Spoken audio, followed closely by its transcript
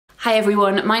Hi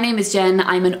everyone, my name is Jen.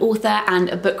 I'm an author and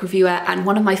a book reviewer, and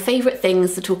one of my favourite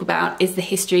things to talk about is the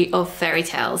history of fairy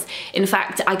tales. In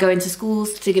fact, I go into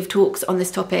schools to give talks on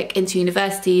this topic, into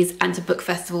universities and to book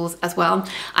festivals as well.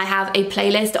 I have a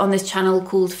playlist on this channel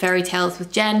called Fairy Tales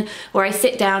with Jen, where I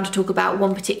sit down to talk about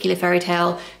one particular fairy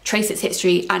tale, trace its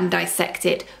history and dissect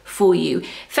it for you.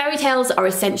 Fairy tales are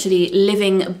essentially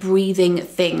living, breathing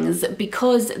things.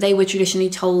 Because they were traditionally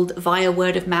told via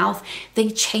word of mouth, they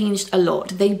changed a lot.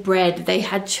 They bred, they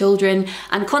had children,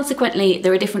 and consequently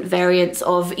there are different variants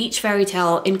of each fairy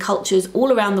tale in cultures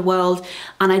all around the world,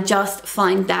 and I just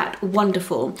find that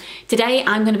wonderful. Today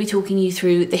I'm going to be talking you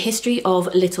through the history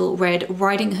of Little Red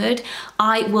Riding Hood.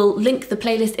 I will link the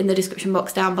playlist in the description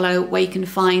box down below where you can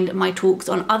find my talks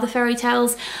on other fairy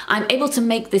tales. I'm able to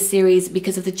make this series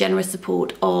because of the generous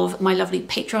support of my lovely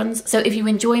patrons. So if you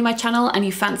enjoy my channel and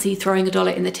you fancy throwing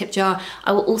 $1 in the tip jar,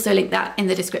 I will also link that in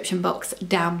the description box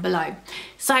down below.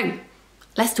 So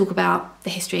let's talk about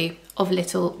the history of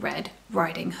Little Red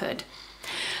Riding Hood.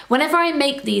 Whenever I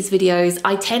make these videos,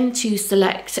 I tend to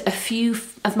select a few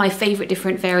of my favourite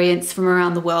different variants from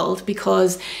around the world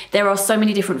because there are so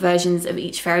many different versions of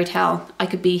each fairy tale. I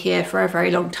could be here for a very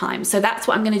long time. So that's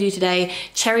what I'm going to do today,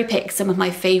 cherry pick some of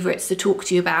my favourites to talk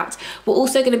to you about. We're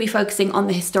also going to be focusing on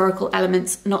the historical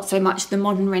elements, not so much the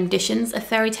modern renditions of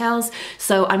fairy tales.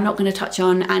 So I'm not going to touch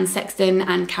on Anne Sexton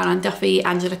and Caroline Duffy,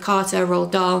 Angela Carter,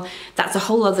 Roald Dahl. That's a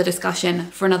whole other discussion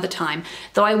for another time.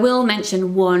 Though I will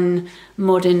mention one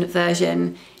modern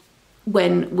version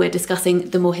when we're discussing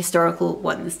the more historical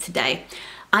ones today.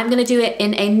 I'm going to do it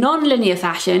in a non-linear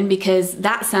fashion because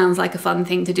that sounds like a fun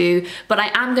thing to do, but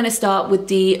I am going to start with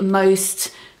the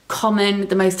most common,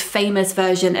 the most famous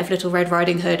version of Little Red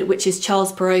Riding Hood, which is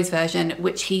Charles Perrault's version,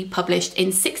 which he published in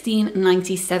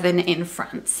 1697 in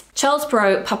France. Charles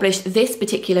Perrault published this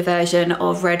particular version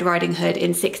of Red Riding Hood in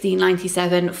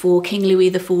 1697 for King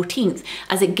Louis XIV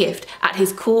as a gift at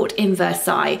his court in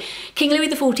Versailles. King Louis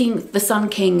XIV, the Sun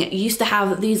King, used to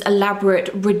have these elaborate,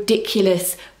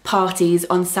 ridiculous parties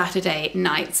on Saturday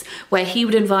nights where he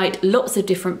would invite lots of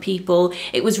different people.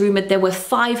 It was rumoured there were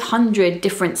 500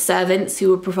 different servants who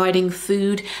were providing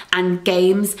food and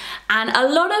games, and a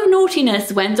lot of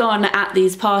naughtiness went on at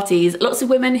these parties. Lots of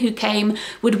women who came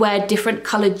would wear different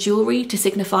coloured jewellery to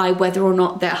signify whether or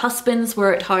not their husbands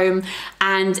were at home,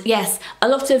 and yes, a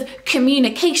lot of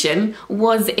communication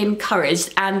was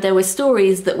encouraged, and there were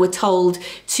stories that were told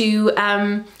to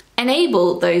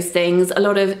enable those things. A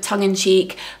lot of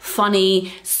tongue-in-cheek,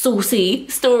 funny, saucy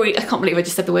story. I can't believe I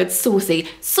just said the word saucy.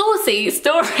 Saucy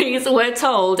stories were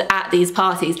told at these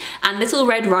parties, and Little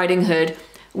Red Riding Hood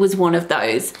was one of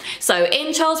those. So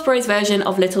in Charles Perrault's version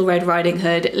of Little Red Riding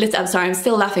Hood, I'm sorry, I'm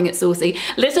still laughing at saucy.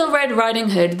 Little Red Riding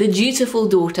Hood, the dutiful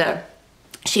daughter,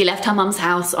 she left her mum's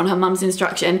house on her mum's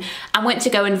instruction and went to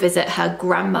go and visit her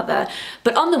grandmother.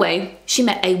 But on the way, she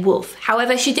met a wolf.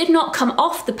 However, she did not come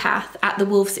off the path at the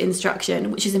wolf's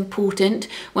instruction, which is important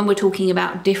when we're talking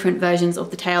about different versions of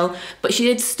the tale, but she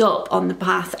did stop on the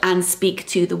path and speak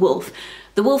to the wolf.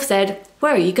 The wolf said,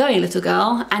 "Where are you going, little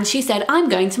girl?" And she said, "I'm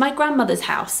going to my grandmother's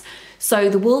house." So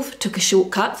the wolf took a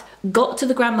shortcut, got to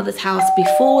the grandmother's house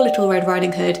before Little Red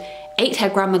Riding Hood, ate her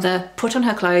grandmother, put on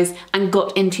her clothes, and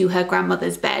got into her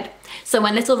grandmother's bed. So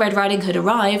when Little Red Riding Hood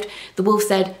arrived, the wolf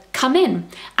said, "Come in."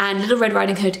 And Little Red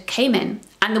Riding Hood came in,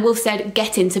 and the wolf said,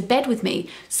 "Get into bed with me."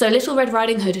 So Little Red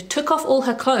Riding Hood took off all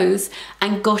her clothes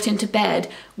and got into bed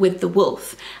with the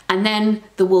wolf. And then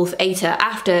the wolf ate her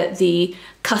after the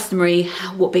customary,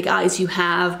 what big eyes you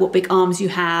have, what big arms you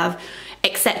have,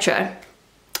 etc.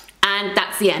 And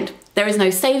that's the end. There is no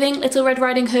saving Little Red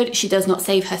Riding Hood. She does not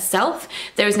save herself.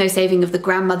 There is no saving of the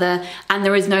grandmother, and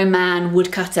there is no man,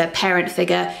 woodcutter, parent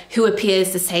figure who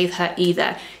appears to save her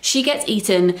either. She gets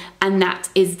eaten, and that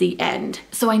is the end.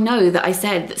 So I know that I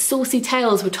said that saucy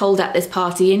tales were told at this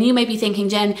party, and you may be thinking,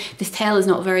 Jen, this tale is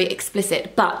not very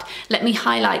explicit, but let me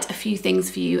highlight a few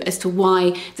things for you as to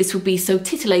why this would be so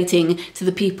titillating to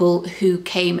the people who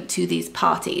came to these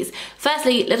parties.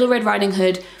 Firstly, Little Red Riding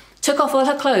Hood took off all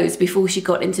her clothes before she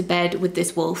got into bed with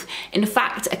this wolf. In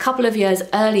fact, a couple of years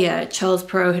earlier, Charles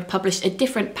Perrault had published a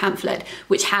different pamphlet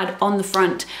which had on the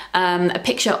front a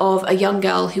picture of a young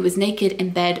girl who was naked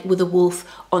in bed with a wolf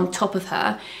on top of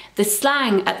her. The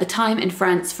slang at the time in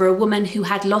France for a woman who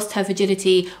had lost her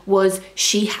virginity was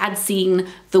she had seen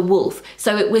the wolf.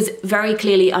 So it was very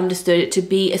clearly understood to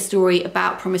be a story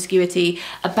about promiscuity,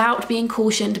 about being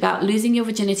cautioned about losing your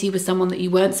virginity with someone that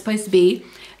you weren't supposed to be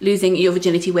losing your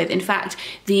virginity with. In fact,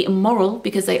 the moral,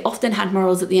 because they often had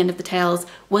morals at the end of the tales,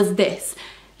 was this: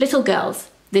 little girls,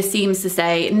 This seems to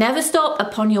say, never stop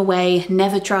upon your way,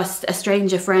 never trust a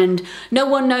stranger friend. No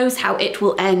one knows how it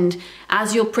will end.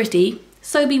 As you're pretty,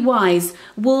 so be wise.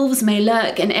 Wolves may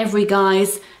lurk in every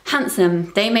guise.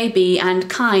 Handsome they may be and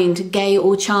kind, gay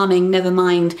or charming, never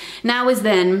mind. Now as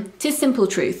then, 'tis simple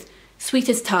truth.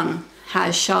 Sweetest tongue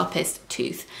has sharpest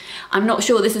tooth. I'm not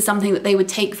sure this is something that they would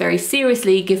take very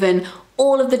seriously given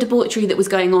all of the debauchery that was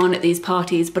going on at these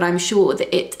parties, but I'm sure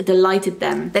that it delighted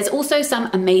them. There's also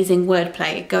some amazing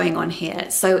wordplay going on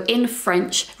here. So in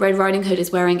French, Red Riding Hood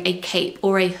is wearing a cape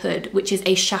or a hood, which is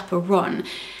a chaperon.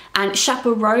 And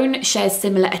chaperone shares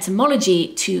similar etymology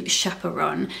to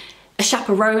chaperon. A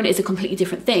chaperone is a completely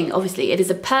different thing. Obviously, it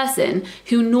is a person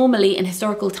who normally in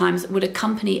historical times would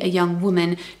accompany a young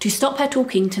woman to stop her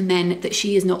talking to men that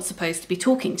she is not supposed to be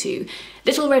talking to.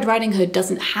 Little Red Riding Hood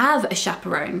doesn't have a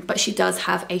chaperone, but she does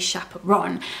have a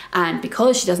chaperon. And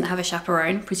because she doesn't have a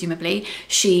chaperone, presumably,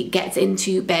 she gets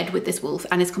into bed with this wolf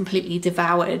and is completely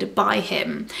devoured by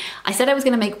him. I said I was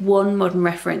going to make one modern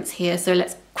reference here, so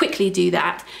let's quickly do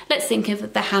that. Let's think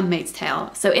of The Handmaid's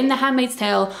Tale. So in The Handmaid's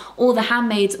Tale, all the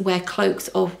handmaids wear cloaks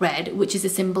of red, which is a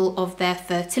symbol of their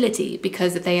fertility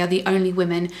because they are the only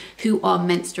women who are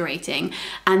menstruating,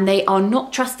 and they are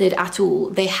not trusted at all.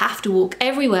 They have to walk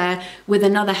everywhere with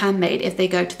another handmaid. If they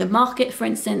go to the market, for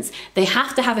instance, they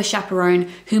have to have a chaperone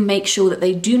who makes sure that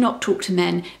they do not talk to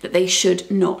men that they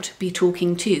should not be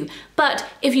talking to. But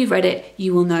if you've read it,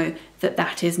 you will know that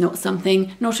that is not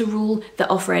something, not a rule that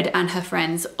Offred and her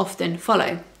friends often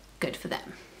follow. Good for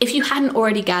them. If you hadn't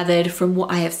already gathered from what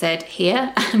I have said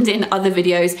here and in other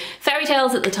videos, fairy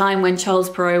tales at the time when Charles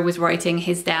Perrault was writing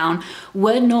his down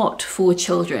were not for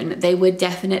children. They were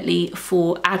definitely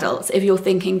for adults. If you're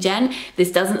thinking, Jen,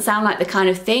 this doesn't sound like the kind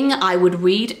of thing I would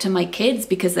read to my kids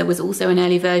because there was also an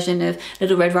early version of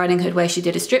Little Red Riding Hood where she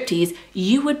did a striptease,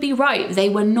 you would be right. They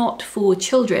were not for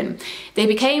children. They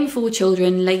became for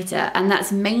children later, and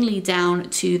that's mainly down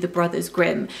to the Brothers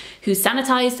Grimm, who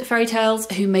sanitized fairy tales,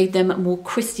 who made them more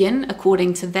Christian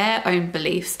according to their own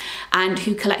beliefs, and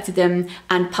who collected them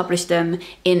and published them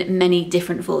in many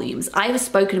different volumes. I have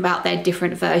spoken about their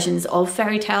different versions of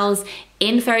fairy tales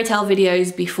in fairy tale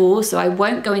videos before, so I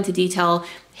won't go into detail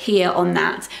here on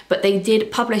that, but they did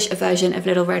publish a version of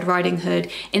Little Red Riding Hood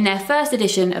in their first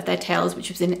edition of their tales, which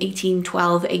was in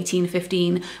 1812,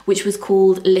 1815, which was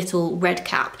called Little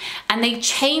Redcap. And they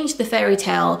changed the fairy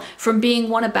tale from being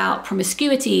one about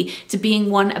promiscuity to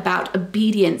being one about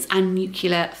obedience and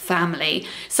nuclear family.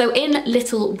 So in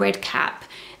Little Redcap,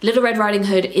 Little Red Riding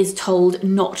Hood is told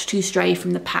not to stray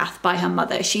from the path by her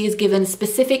mother. She is given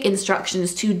specific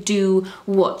instructions to do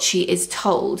what she is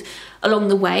told. Along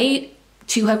the way,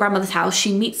 to her grandmother's house,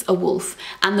 she meets a wolf,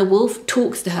 and the wolf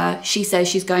talks to her. She says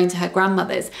she's going to her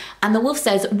grandmother's, and the wolf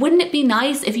says, wouldn't it be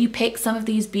nice if you pick some of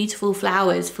these beautiful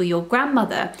flowers for your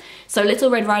grandmother? So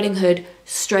Little Red Riding Hood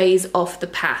strays off the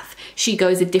path. She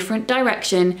goes a different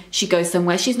direction, she goes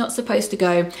somewhere she's not supposed to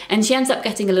go, and she ends up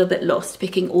getting a little bit lost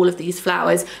picking all of these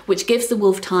flowers, which gives the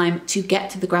wolf time to get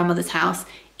to the grandmother's house,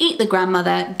 eat the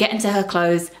grandmother, get into her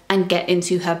clothes, and get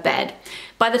into her bed.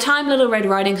 By the time Little Red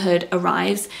Riding Hood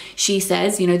arrives, she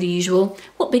says, you know, the usual,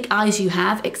 what big eyes you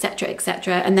have, etc.,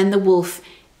 etc., and then the wolf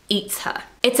eats her.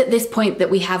 It's at this point that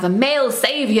we have a male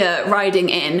savior riding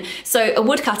in. So a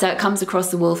woodcutter comes across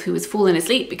the wolf who has fallen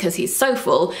asleep because he's so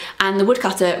full, and the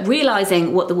woodcutter,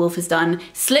 realizing what the wolf has done,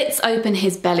 slits open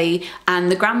his belly,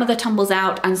 and the grandmother tumbles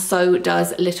out, and so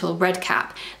does Little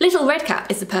Redcap. Little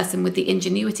Redcap is the person with the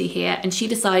ingenuity here, and she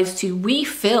decides to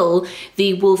refill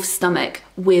the wolf's stomach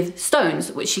with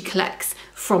stones, which she collects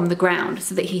from the ground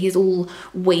so that he is all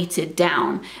weighted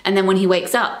down. And then when he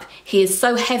wakes up, he is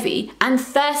so heavy and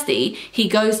thirsty, he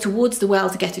goes towards the well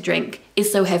to get a drink,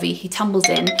 is so heavy, he tumbles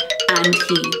in and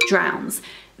he drowns.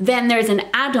 Then there is an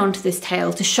add-on to this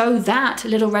tale to show that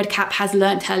Little Redcap has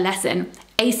learnt her lesson.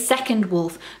 A second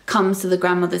wolf comes to the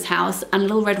grandmother's house, and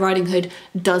Little Red Riding Hood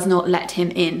does not let him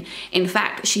in. In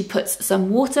fact, she puts some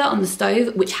water on the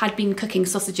stove, which had been cooking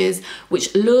sausages,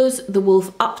 which lures the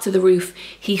wolf up to the roof.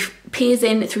 He peers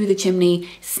in through the chimney,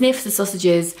 sniffs the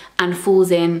sausages, and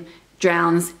falls in,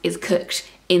 drowns, is cooked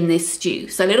in this stew.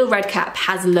 So Little Redcap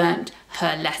has learnt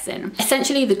her lesson.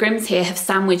 Essentially, the Grimms here have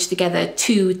sandwiched together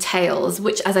two tales,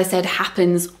 which, as I said,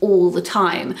 happens all the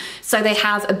time. So they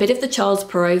have a bit of the Charles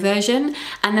Perrault version,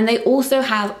 and then they also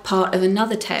have part of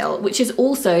another tale, which is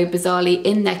also bizarrely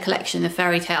in their collection of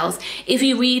fairy tales. If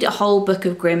you read a whole book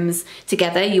of Grimms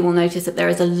together, you will notice that there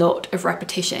is a lot of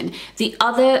repetition. The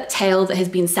other tale that has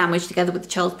been sandwiched together with the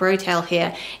Charles Perrault tale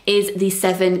here is The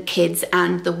Seven Kids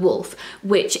and the Wolf,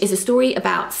 which is a story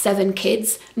about 7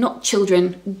 kids, not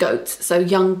children, goats. so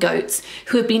young goats,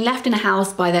 who have been left in a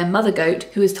house by their mother goat,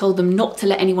 who has told them not to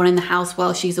let anyone in the house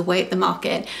while she's away at the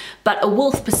market. But a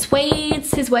wolf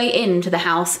persuades his way into the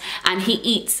house and he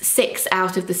eats 6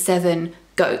 out of the 7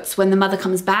 goats. When the mother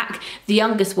comes back, the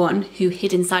youngest one, who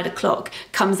hid inside a clock,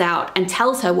 comes out and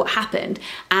tells her what happened.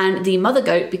 And the mother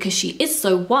goat, because she is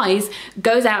so wise,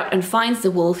 goes out and finds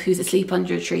the wolf who's asleep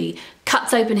under a tree,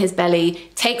 cuts open his belly,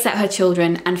 takes out her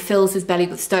children and fills his belly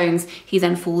with stones. He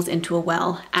then falls into a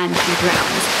well and he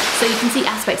drowns. So you can see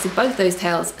aspects of both those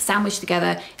tales sandwiched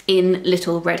together in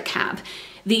Little Red Cab.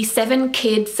 The 7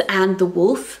 kids and the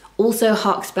wolf also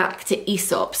harks back to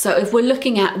Aesop. So if we're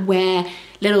looking at where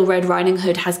Little Red Riding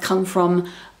Hood has come from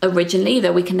originally,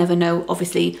 though we can never know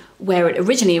obviously where it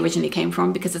originally came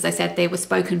from, because as I said, they were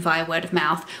spoken via word of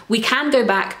mouth, we can go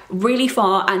back really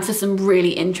far and to some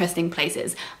really interesting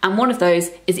places. And one of those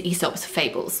is Aesop's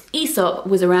fables. Aesop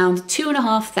was around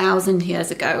 2,500 years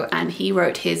ago and he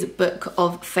wrote his book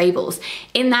of fables.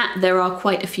 In that there are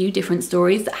quite a few different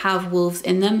stories that have wolves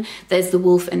in them. There's The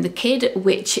Wolf and the Kid,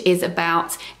 which is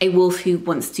about a wolf who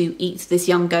wants to eat this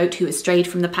young goat who has strayed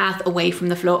from the path away from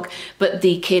the flock, but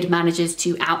the kid manages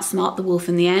to outsmart the wolf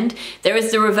in the end. There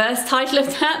is the reverse title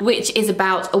of that, which is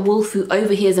about a wolf who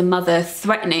overhears a mother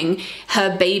threatening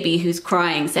her baby who's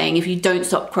crying, saying, if you don't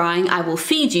stop crying, I will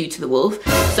feed you to the wolf.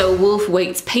 So a wolf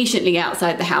waits patiently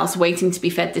outside the house waiting to be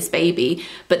fed this baby,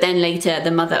 but then later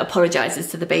the mother apologizes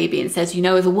to the baby and says, you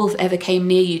know, if a wolf ever came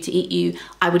near you to eat you,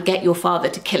 I would get your father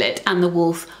to kill it, and the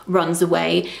wolf runs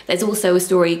away. There's also a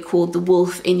story called The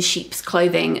Wolf in Sheep's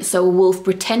Clothing. So a wolf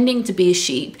pretending to be a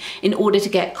sheep in order to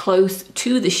get close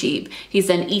to the sheep. He's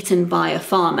then eaten by a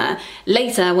farmer.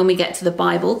 Later, when we get to the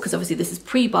Bible, because obviously this is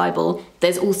pre-Bible,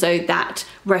 there's also that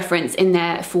reference in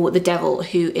there for the devil,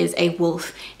 who is a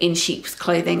wolf in sheep's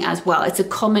clothing as well. It's a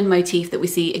common motif that we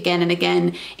see again and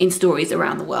again in stories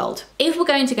around the world. If we're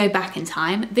going to go back in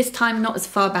time, this time not as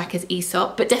far back as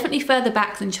Aesop, but definitely further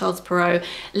back than Charles Perrault,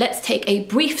 let's take a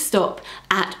brief stop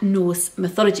at Norse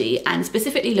mythology and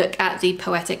specifically look at the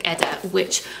Poetic Edda,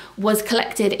 which was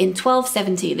collected in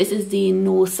 1270. This is the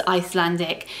Norse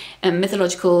Icelandic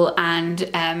mythological and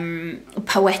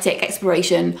poetic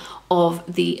exploration of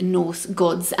the Norse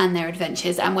gods and their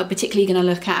adventures, and we're particularly going to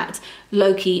look at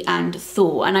Loki and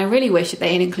Thor. And I really wish that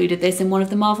they had included this in one of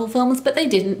the Marvel films, but they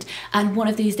didn't, and one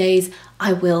of these days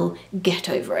I will get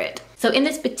over it. So in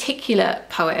this particular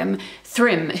poem,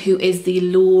 Thrym, who is the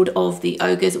lord of the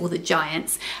ogres or the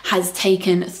giants, has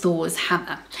taken Thor's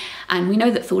hammer. And we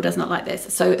know that Thor does not like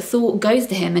this. So Thor goes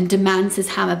to him and demands his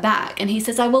hammer back. And he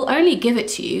says, I will only give it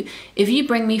to you if you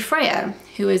bring me Freya,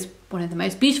 who is one of the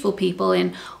most beautiful people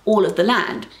in all of the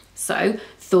land. So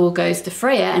Thor goes to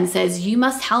Freya and says, you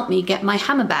must help me get my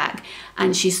hammer back.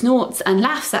 And she snorts and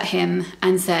laughs at him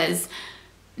and says,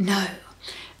 no.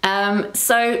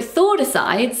 So Thor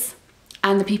decides,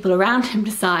 and the people around him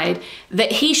decide,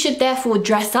 that he should therefore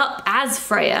dress up as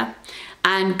Freya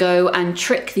and go and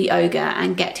trick the ogre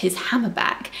and get his hammer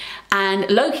back. And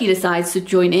Loki decides to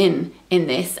join in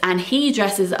this, and he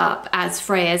dresses up as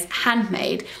Freya's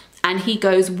handmaid, and he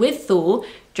goes with Thor,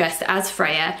 dressed as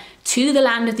Freya, to the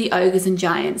land of the ogres and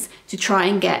giants to try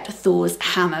and get Thor's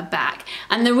hammer back.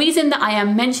 And the reason that I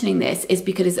am mentioning this is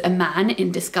because it's a man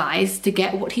in disguise to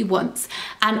get what he wants.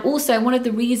 And also one of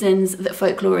the reasons that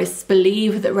folklorists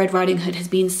believe that Red Riding Hood has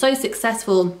been so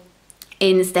successful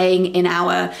in staying in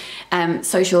our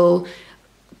social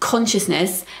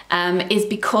consciousness is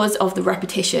because of the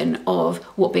repetition of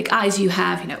what big eyes you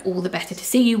have, you know, all the better to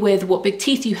see you with, what big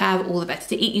teeth you have, all the better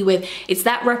to eat you with. It's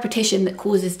that repetition that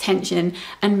causes tension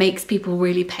and makes people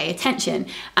really pay attention.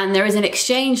 And there is an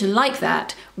exchange like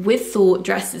that with Thor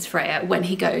dressed as Freya when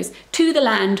he goes to the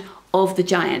land of the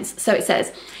giants. So it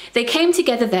says, they came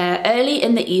together there early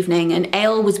in the evening, and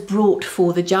ale was brought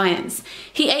for the giants.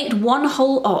 He ate 1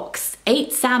 whole ox,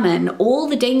 8 salmon, all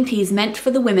the dainties meant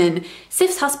for the women.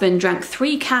 Sif's husband drank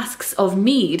 3 casks of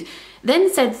mead.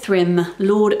 Then said Thrym,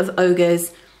 lord of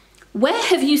ogres, where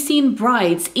have you seen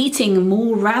brides eating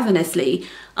more ravenously?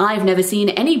 I've never seen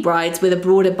any brides with a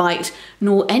broader bite,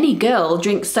 nor any girl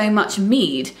drink so much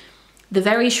mead. The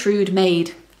very shrewd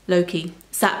maid, Loki,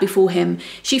 sat before him.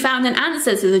 She found an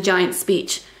answer to the giant's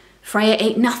speech. Freya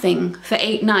ate nothing for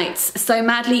 8 nights, so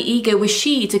madly eager was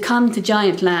she to come to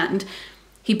giant land.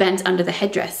 He bent under the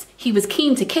headdress. He was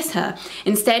keen to kiss her.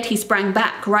 Instead, he sprang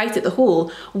back right at the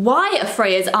hall. Why are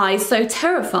Freya's eyes so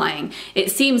terrifying?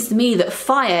 It seems to me that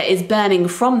fire is burning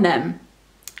from them.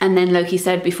 And then Loki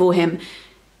said before him,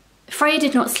 Freya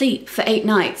did not sleep for 8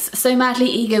 nights, so madly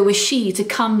eager was she to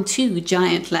come to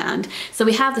giant land. So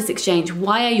we have this exchange.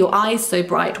 Why are your eyes so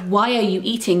bright? Why are you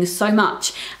eating so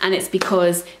much? And it's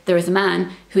because there is a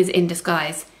man who is in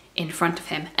disguise in front of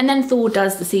him. And then Thor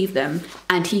does deceive them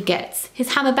and he gets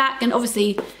his hammer back and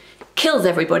obviously kills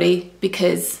everybody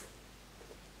because,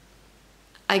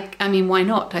 I mean, why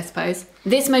not, I suppose.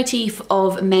 This motif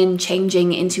of men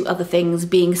changing into other things,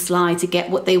 being sly to get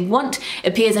what they want,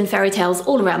 appears in fairy tales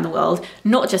all around the world,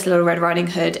 not just Little Red Riding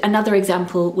Hood. Another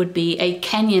example would be a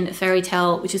Kenyan fairy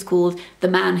tale which is called The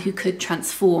Man Who Could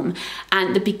Transform.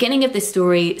 And the beginning of this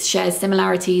story shares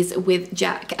similarities with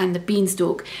Jack and the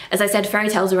Beanstalk. As I said, fairy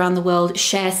tales around the world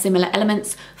share similar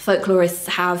elements. Folklorists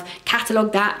have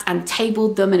catalogued that and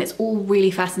tabled them, and it's all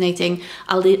really fascinating.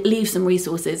 I'll leave some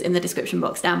resources in the description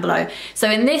box down below. So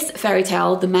in this fairy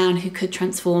tale, The Man Who Could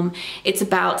Transform, it's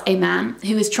about a man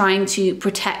who is trying to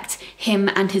protect him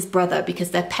and his brother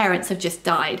because their parents have just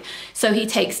died. So he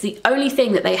takes the only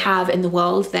thing that they have in the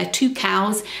world, their 2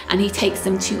 cows, and he takes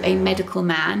them to a medical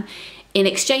man in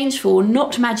exchange for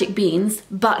not magic beans,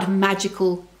 but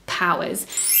magical powers.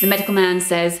 The medical man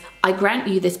says, I grant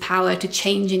you this power to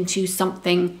change into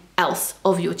something else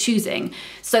of your choosing.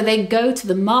 So they go to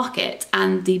the market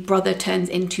and the brother turns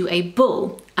into a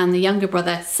bull and the younger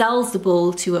brother sells the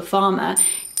bull to a farmer,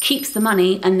 keeps the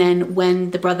money, and then when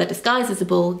the brother disguises the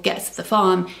bull, gets to the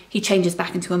farm, he changes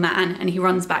back into a man and he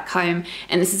runs back home.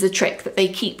 And this is a trick that they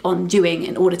keep on doing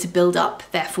in order to build up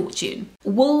their fortune.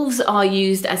 Wolves are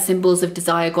used as symbols of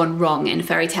desire gone wrong in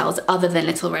fairy tales other than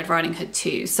Little Red Riding Hood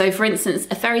too. So for instance,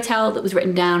 a fairy tale that was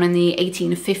written down in the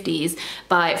 1850s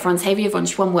by Franz Xavier von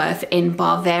Schwanworth in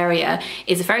Bavaria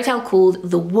is a fairy tale called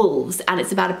The Wolves, and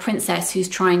it's about a princess who's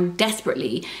trying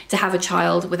desperately to have a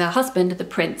child with her husband, the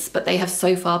prince, but they have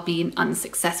so far been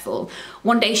unsuccessful.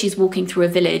 One day she's walking through a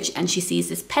village and she sees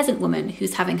this peasant woman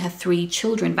who's having her 3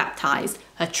 children baptized,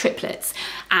 her triplets,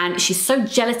 and she's so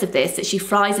jealous of this that she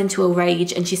flies into a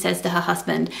rage and she says to her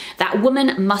husband, that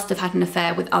woman must have had an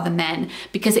affair with other men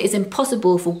because it is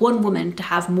impossible for one woman to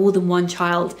have more than 1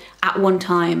 child at one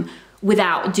time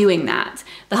without doing that.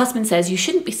 The husband says, you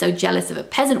shouldn't be so jealous of a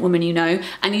peasant woman, you know,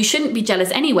 and you shouldn't be jealous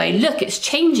anyway. Look, it's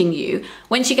changing you.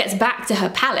 When she gets back to her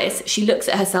palace, she looks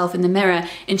at herself in the mirror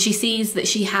and she sees that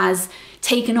she has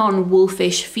taken on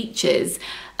wolfish features.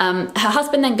 Her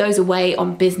husband then goes away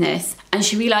on business and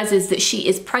she realizes that she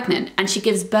is pregnant and she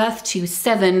gives birth to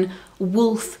 7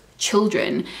 wolf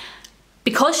children.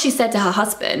 Because she said to her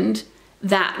husband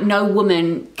that no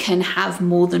woman can have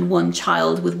more than 1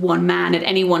 child with 1 man at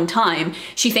any one time,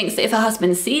 she thinks that if her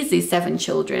husband sees these 7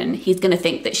 children, he's going to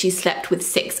think that she's slept with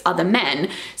 6 other men.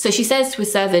 So she says to a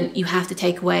servant, you have to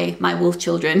take away my wolf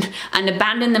children and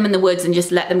abandon them in the woods and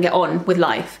just let them get on with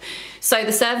life. So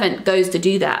the servant goes to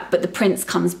do that, but the prince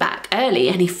comes back early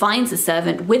and he finds the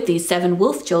servant with these 7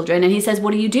 wolf children and he says,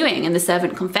 what are you doing? And the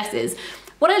servant confesses.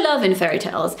 What I love in fairy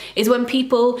tales is when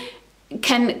people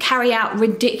can carry out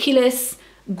ridiculous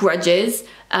grudges,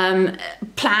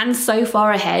 plans so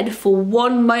far ahead for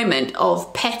one moment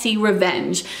of petty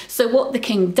revenge. So what the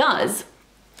king does,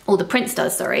 or the prince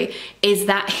does, sorry, is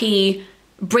that he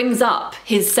brings up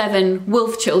his 7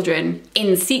 wolf children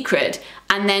in secret,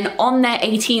 and then on their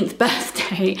 18th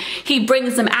birthday, he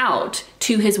brings them out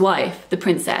to his wife, the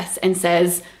princess, and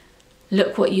says,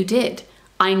 look what you did.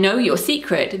 I know your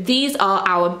secret. These are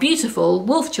our beautiful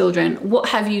wolf children. What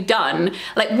have you done?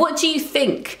 Like, what do you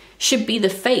think should be the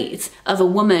fate of a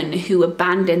woman who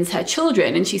abandons her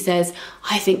children? And she says,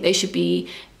 I think they should be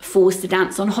forced to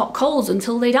dance on hot coals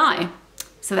until they die.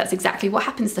 So that's exactly what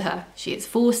happens to her. She is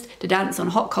forced to dance on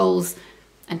hot coals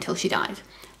until she died.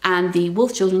 And the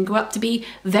wolf children grew up to be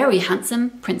very handsome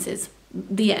princes.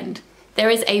 The end. There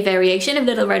is a variation of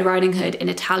Little Red Riding Hood in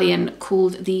Italian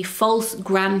called The False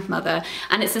Grandmother,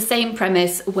 and it's the same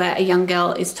premise where a young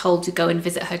girl is told to go and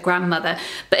visit her grandmother.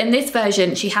 But in this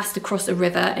version, she has to cross a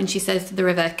river and she says to the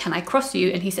river, can I cross you?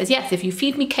 And he says, yes, if you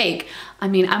feed me cake. I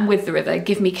mean, I'm with the river.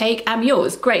 Give me cake, I'm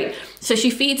yours. Great. So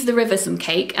she feeds the river some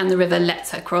cake and the river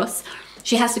lets her cross.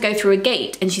 She has to go through a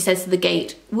gate and she says to the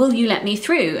gate, will you let me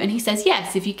through? And he says,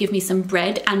 yes, if you give me some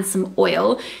bread and some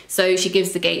oil. So she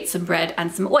gives the gate some bread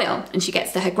and some oil and she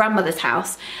gets to her grandmother's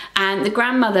house and the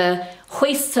grandmother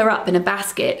hoists her up in a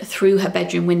basket through her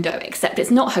bedroom window, except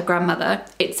it's not her grandmother,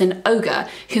 it's an ogre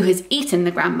who has eaten the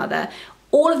grandmother.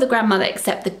 All of the grandmother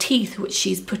except the teeth which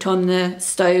she's put on the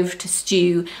stove to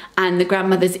stew and the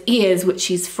grandmother's ears which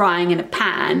she's frying in a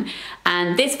pan.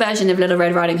 And this version of Little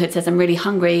Red Riding Hood says, I'm really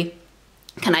hungry.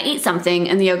 Can I eat something?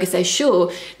 And the ogre says,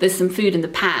 sure, there's some food in the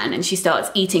pan. And she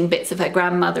starts eating bits of her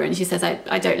grandmother and she says,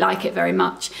 I don't like it very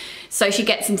much. So she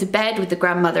gets into bed with the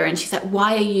grandmother and she's like,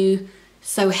 why are you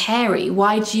so hairy?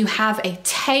 Why do you have a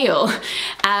tail?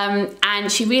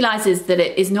 And she realizes that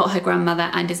it is not her grandmother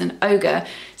and is an ogre.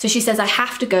 So she says, I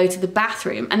have to go to the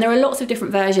bathroom. And there are lots of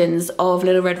different versions of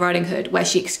Little Red Riding Hood where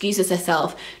she excuses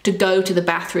herself to go to the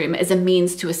bathroom as a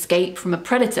means to escape from a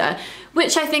predator,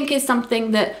 which I think is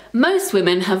something that most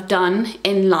women have done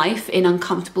in life in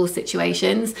uncomfortable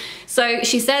situations. So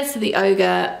she says to the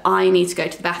ogre, I need to go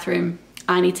to the bathroom.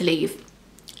 I need to leave.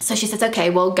 So she says,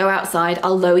 okay, well, go outside,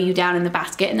 I'll lower you down in the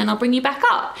basket and then I'll bring you back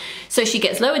up. So she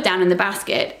gets lowered down in the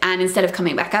basket, and instead of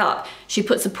coming back up, she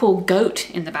puts a poor goat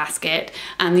in the basket,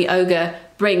 and the ogre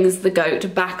brings the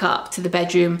goat back up to the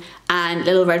bedroom, and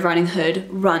Little Red Riding Hood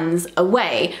runs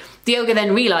away. The ogre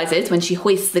then realizes when she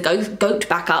hoists the goat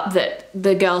back up that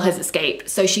the girl has escaped.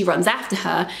 So she runs after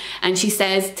her and she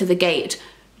says to the gate,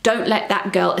 don't let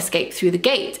that girl escape through the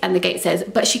gate. And the gate says,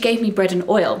 but she gave me bread and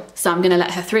oil, so I'm gonna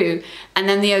let her through. And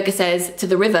then the ogre says to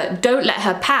the river, don't let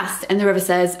her pass. And the river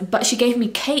says, but she gave me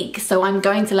cake, so I'm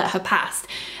going to let her pass.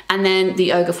 And then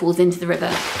the ogre falls into the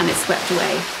river and is swept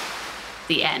away.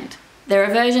 The end. There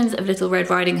are versions of Little Red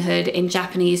Riding Hood in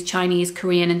Japanese, Chinese,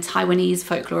 Korean and Taiwanese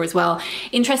folklore as well.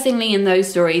 Interestingly, in those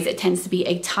stories, it tends to be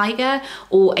a tiger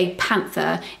or a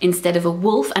panther instead of a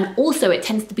wolf, and also it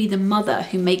tends to be the mother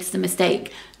who makes the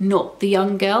mistake, not the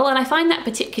young girl, and I find that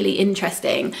particularly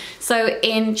interesting. So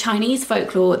in Chinese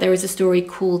folklore, there is a story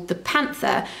called The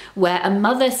Panther, where a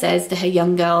mother says to her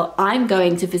young girl, I'm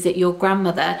going to visit your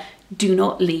grandmother, do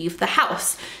not leave the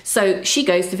house. So she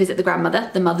goes to visit the grandmother,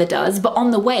 the mother does, but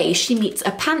on the way she meets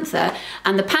a panther,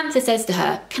 and the panther says to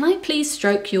her, can I please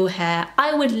stroke your hair?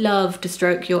 I would love to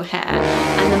stroke your hair.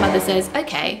 And the mother says,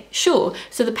 okay, sure.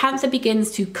 So the panther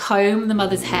begins to comb the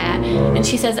mother's hair, and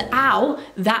she says, ow,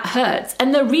 that hurts.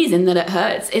 And the reason that it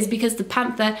hurts is because the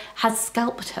panther has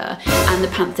scalped her, and the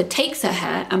panther takes her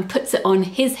hair and puts it on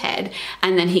his head,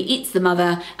 and then he eats the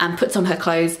mother and puts on her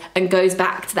clothes and goes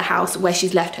back to the house where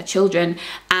she's left her children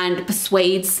and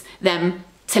persuades them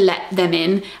to let them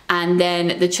in, and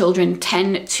then the children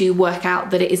tend to work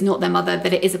out that it is not their mother,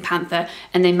 that it is a panther,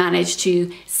 and they manage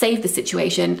to save the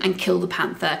situation and kill the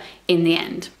panther in the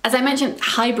end. As I mentioned,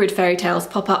 hybrid fairy tales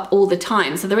pop up all the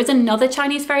time. So there is another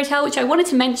Chinese fairy tale which I wanted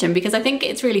to mention because I think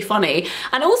it's really funny,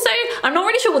 and also I'm not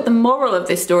really sure what the moral of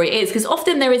this story is, because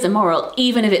often there is a moral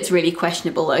even if it's really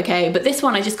questionable, okay? But this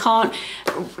one I just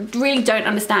don't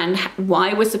understand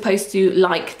why we're supposed to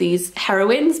like these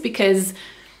heroines, because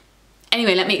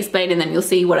anyway, let me explain and then you'll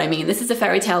see what I mean. This is a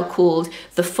fairy tale called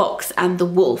The Fox and the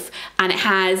Wolf, and it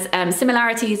has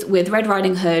similarities with Red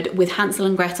Riding Hood, with Hansel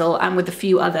and Gretel, and with a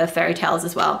few other fairy tales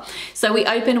as well. So we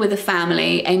open with a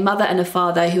family, a mother and a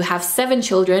father who have 7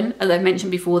 children. As I've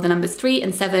mentioned before, the numbers 3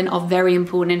 and 7 are very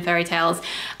important in fairy tales,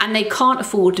 and they can't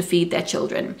afford to feed their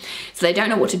children. So they don't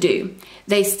know what to do.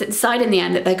 They decide in the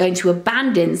end that they're going to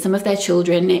abandon some of their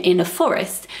children in a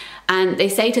forest. And they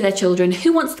say to their children,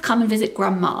 who wants to come and visit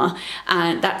grandma?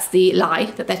 And that's the lie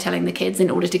that they're telling the kids in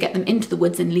order to get them into the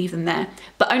woods and leave them there.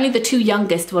 But only the 2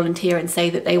 youngest volunteer and say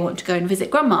that they want to go and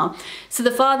visit grandma. So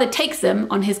the father takes them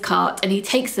on his cart and he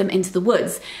takes them into the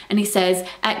woods. And he says,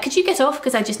 could you get off?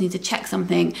 Because I just need to check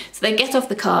something. So they get off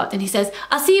the cart and he says,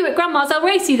 I'll see you at grandma's, I'll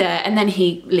race you there. And then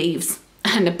he leaves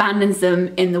and abandons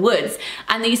them in the woods.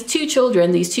 And these 2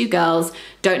 children, these 2 girls,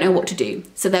 don't know what to do.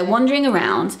 So they're wandering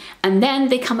around, and then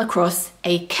they come across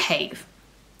a cave.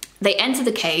 They enter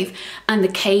the cave, and the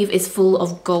cave is full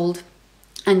of gold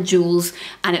and jewels,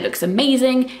 and it looks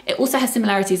amazing. It also has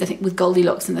similarities, I think, with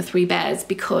Goldilocks and the 3 Bears,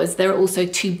 because there are also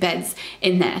 2 beds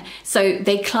in there. So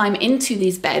they climb into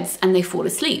these beds and they fall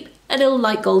asleep, a little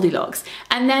like Goldilocks.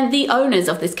 And then the owners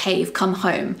of this cave come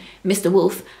home, Mr.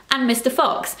 Wolf and Mr.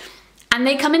 Fox. And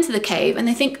they come into the cave and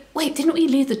they think, wait, didn't we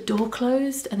leave the door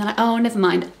closed? And they're like, oh, never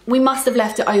mind. We must have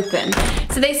left it open.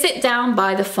 So they sit down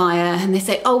by the fire and they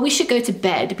say, oh, we should go to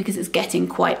bed because it's getting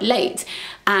quite late.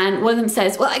 And one of them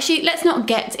says, well, actually, let's not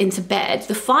get into bed.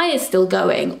 The fire's still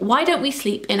going. Why don't we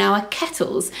sleep in our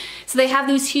kettles? So they have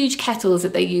these huge kettles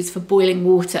that they use for boiling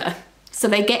water. So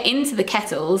they get into the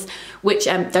kettles, which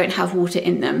don't have water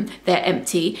in them, they're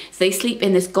empty. So they sleep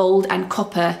in this gold and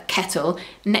copper kettle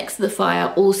next to the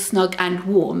fire, all snug and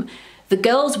warm. The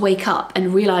girls wake up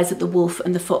and realize that the wolf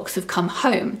and the fox have come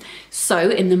home. So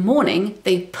in the morning,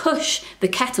 they push the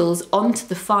kettles onto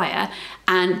the fire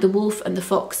and the wolf and the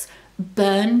fox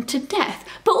burn to death.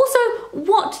 But also,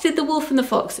 what did the wolf and the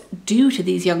fox do to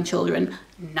these young children?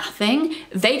 Nothing.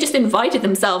 They just invited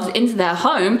themselves into their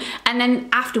home, and then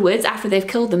afterwards, after they've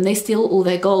killed them, they steal all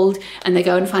their gold and they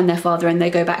go and find their father and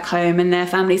they go back home, and their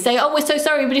family say, oh, we're so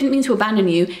sorry, we didn't mean to abandon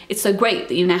you. It's so great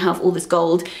that you now have all this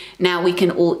gold. Now we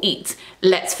can all eat.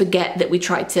 Let's forget that we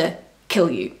tried to kill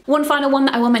you. One final one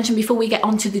that I will mention before we get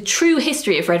onto the true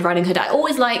history of Red Riding Hood. I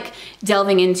always like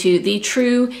delving into the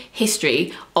true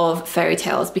history of fairy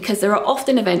tales because there are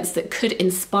often events that could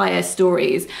inspire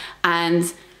stories,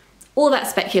 and all that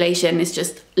speculation is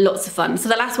just lots of fun. So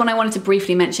the last one I wanted to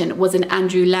briefly mention was an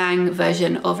Andrew Lang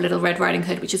version of Little Red Riding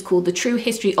Hood, which is called The True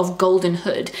History of Golden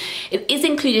Hood. It is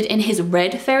included in his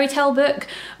Red fairy tale book,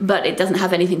 but it doesn't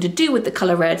have anything to do with the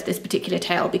colour red, this particular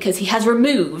tale, because he has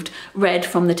removed red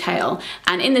from the tale.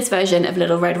 And in this version of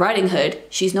Little Red Riding Hood,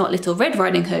 she's not Little Red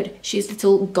Riding Hood, she's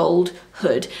Little Gold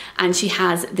Hood. And she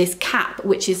has this cap,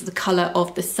 which is the colour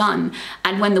of the sun.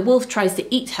 And when the wolf tries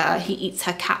to eat her, he eats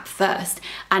her cap first.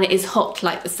 And it is hot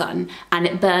like the sun, and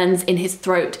it burns in his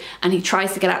throat, and he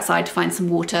tries to get outside to find some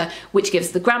water, which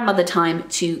gives the grandmother time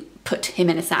to put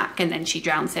him in a sack, and then she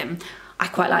drowns him. I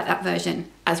quite like that version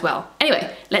as well.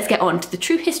 Anyway, let's get on to the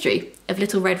true history of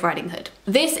Little Red Riding Hood.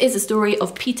 This is a story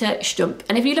of Peter Stump,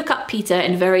 and if you look up Peter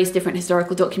in various different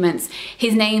historical documents,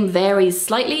 his name varies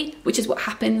slightly, which is what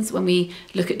happens when we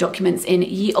look at documents in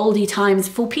ye olde times.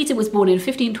 For Peter was born in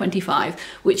 1525,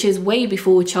 which is way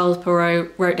before Charles Perrault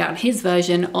wrote down his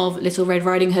version of Little Red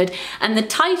Riding Hood, and the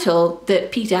title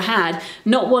that Peter had,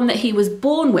 not one that he was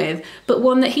born with, but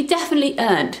one that he definitely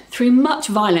earned through much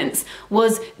violence,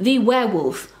 was the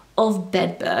Werewolf of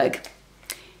Bedburg.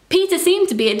 Peter seemed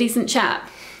to be a decent chap,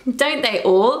 don't they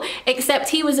all? Except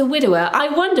he was a widower. I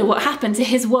wonder what happened to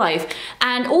his wife,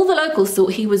 and all the locals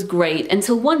thought he was great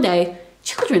until one day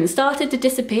children started to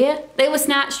disappear. They were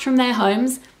snatched from their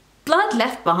homes, blood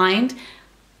left behind.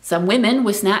 Some women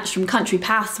were snatched from country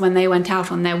paths when they went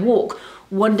out on their walk.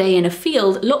 One day in a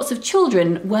field, lots of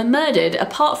children were murdered,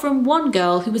 apart from one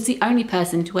girl who was the only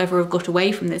person to ever have got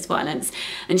away from this violence.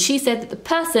 And she said that the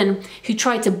person who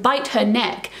tried to bite her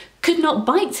neck could not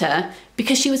bite her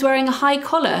because she was wearing a high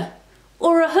collar,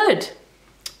 or a hood,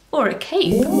 or a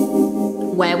cape.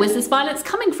 Where was this violence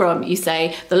coming from, you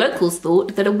say? The locals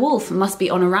thought that a wolf must be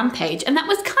on a rampage, and that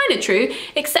was kind of true,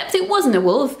 except it wasn't a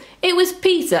wolf, it was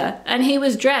Peter, and he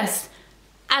was dressed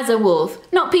as a wolf.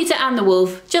 Not Peter and the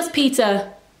wolf, just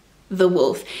Peter the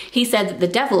wolf. He said that the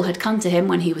devil had come to him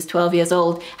when he was 12 years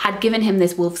old, had given him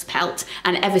this wolf's pelt,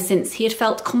 and ever since he had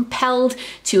felt compelled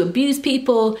to abuse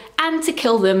people and to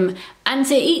kill them and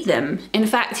to eat them. In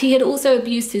fact, he had also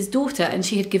abused his daughter, and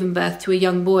she had given birth to a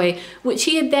young boy, which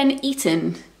he had then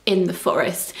eaten in the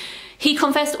forest. He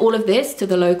confessed all of this to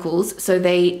the locals, so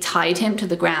they tied him to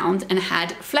the ground and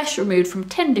had flesh removed from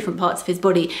 10 different parts of his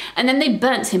body, and then they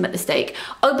burnt him at the stake.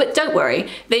 Oh, but don't worry,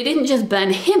 they didn't just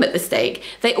burn him at the stake,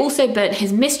 they also burnt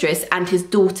his mistress and his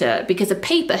daughter, because a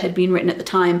paper had been written at the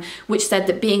time which said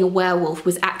that being a werewolf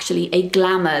was actually a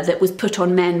glamour that was put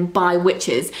on men by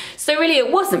witches. So really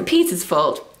it wasn't Peter's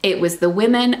fault, it was the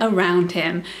women around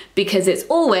him, because it's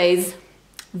always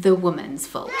the woman's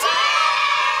fault.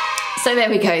 So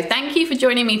there we go. Thank you for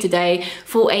joining me today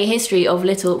for a history of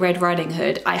Little Red Riding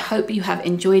Hood. I hope you have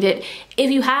enjoyed it.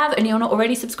 If you have and you're not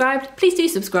already subscribed, please do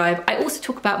subscribe. I also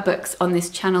talk about books on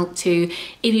this channel too.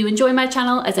 If you enjoy my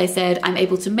channel, as I said, I'm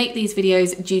able to make these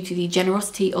videos due to the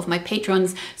generosity of my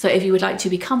patrons. So if you would like to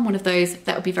become one of those,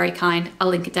 that would be very kind. I'll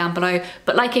link it down below.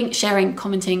 But liking, sharing,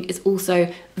 commenting is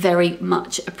also very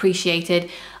much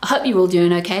appreciated. I hope you're all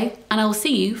doing okay, and I will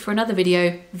see you for another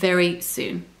video very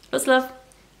soon. Lots of love.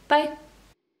 Bye.